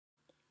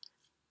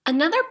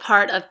Another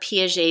part of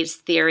Piaget's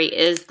theory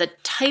is the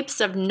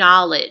types of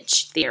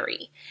knowledge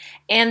theory.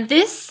 And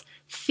this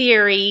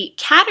theory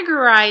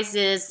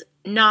categorizes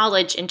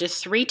knowledge into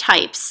three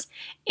types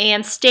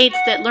and states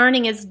that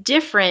learning is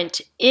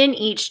different in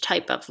each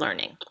type of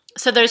learning.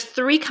 So there's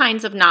three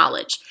kinds of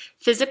knowledge: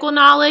 physical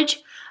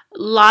knowledge,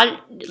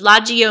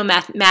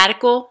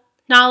 logio-mathematical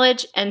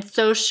knowledge, and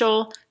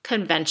social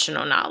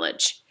conventional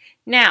knowledge.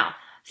 Now,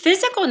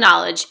 physical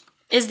knowledge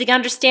is the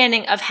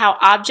understanding of how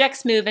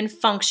objects move and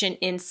function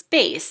in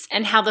space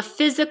and how the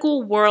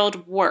physical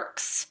world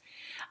works.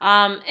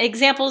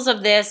 Examples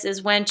of this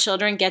is when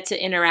children get to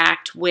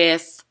interact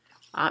with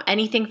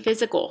anything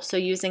physical, so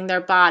using their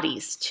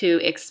bodies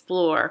to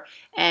explore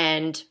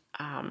and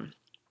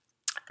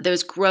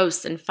those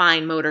gross and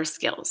fine motor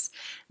skills.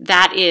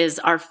 That is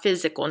our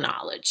physical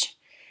knowledge.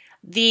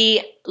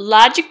 The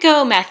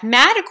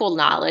logico-mathematical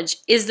knowledge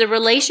is the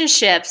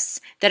relationships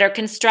that are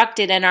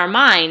constructed in our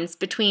minds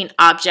between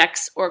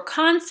objects or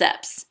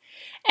concepts.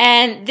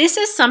 And this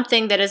is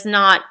something that is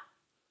not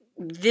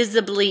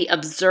visibly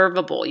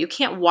observable. You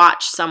can't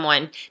watch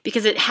someone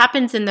because it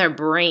happens in their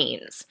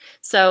brains.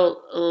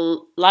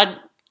 So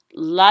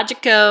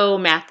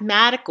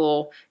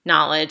logico-mathematical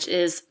knowledge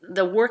is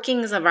the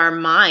workings of our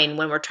mind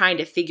when we're trying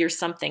to figure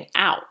something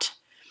out.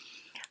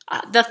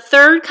 The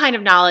third kind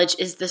of knowledge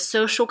is the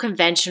social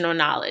conventional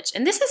knowledge.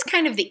 And this is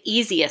kind of the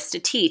easiest to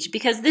teach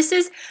because this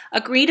is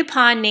agreed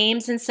upon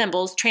names and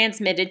symbols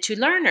transmitted to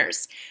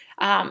learners.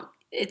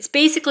 It's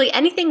basically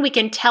anything we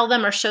can tell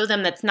them or show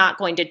them that's not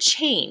going to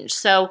change.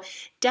 So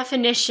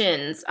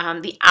definitions,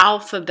 the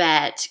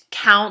alphabet,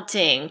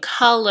 counting,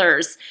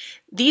 colors,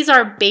 these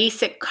are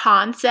basic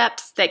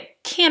concepts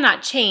that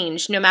cannot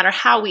change no matter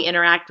how we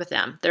interact with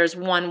them. There's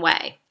one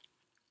way.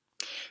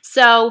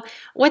 So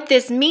what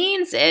this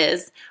means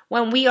is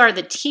when we are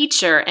the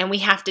teacher and we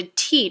have to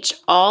teach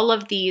all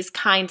of these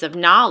kinds of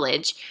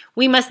knowledge,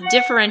 we must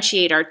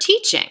differentiate our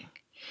teaching.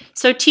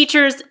 So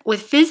teachers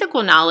with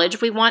physical knowledge,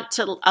 we want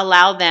to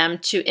allow them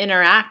to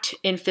interact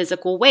in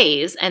physical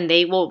ways, and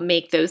they will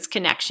make those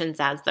connections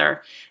as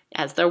they're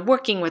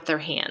working with their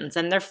hands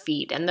and their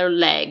feet and their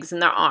legs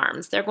and their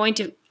arms. They're going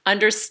to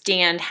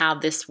understand how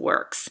this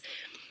works.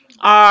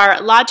 Our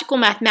logical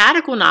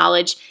mathematical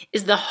knowledge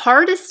is the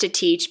hardest to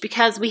teach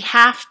because we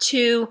have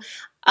to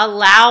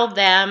allow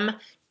them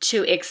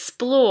to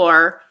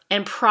explore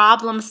and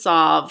problem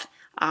solve,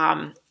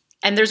 and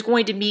there's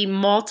going to be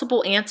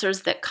multiple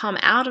answers that come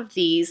out of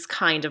these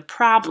kind of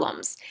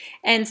problems.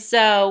 And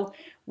so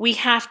we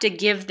have to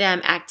give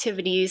them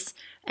activities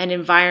and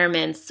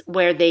environments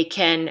where they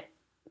can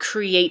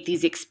create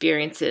these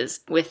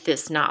experiences with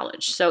this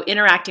knowledge. So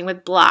interacting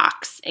with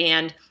blocks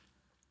and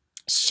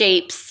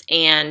shapes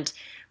and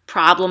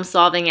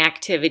problem-solving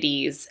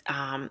activities,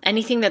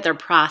 anything that they're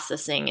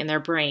processing in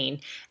their brain,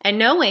 and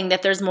knowing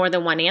that there's more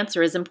than one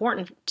answer is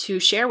important to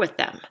share with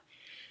them.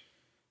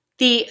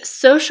 The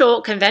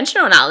social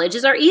conventional knowledge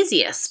is our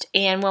easiest,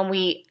 and when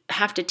we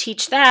have to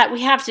teach that,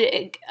 we have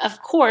to,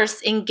 of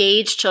course,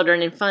 engage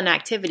children in fun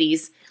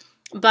activities,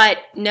 but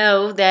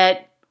know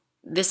that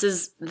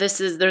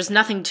there's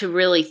nothing to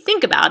really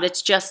think about.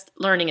 It's just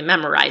learning and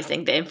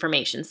memorizing the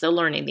information. So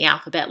learning the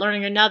alphabet,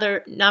 learning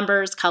another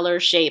numbers,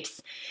 colors,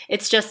 shapes.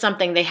 It's just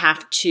something they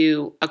have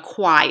to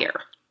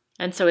acquire.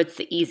 And so it's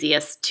the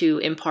easiest to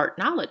impart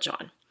knowledge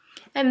on.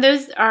 And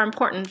those are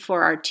important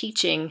for our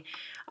teaching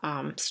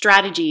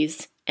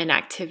strategies and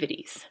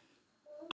activities.